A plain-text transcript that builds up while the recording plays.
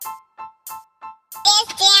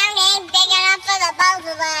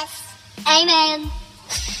of us. Amen.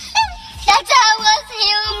 That's how it was,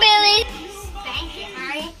 Hillbilly. Thank you,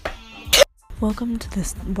 honey. Welcome to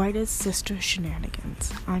this Woytta's Sister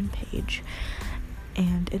Shenanigans. I'm Paige,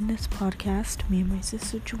 and in this podcast, me and my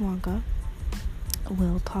sister Juwanka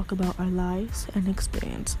will talk about our lives and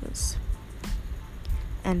experiences,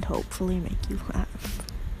 and hopefully make you laugh.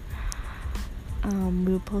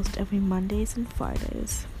 We will post every Mondays and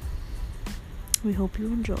Fridays. We hope you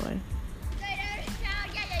enjoy.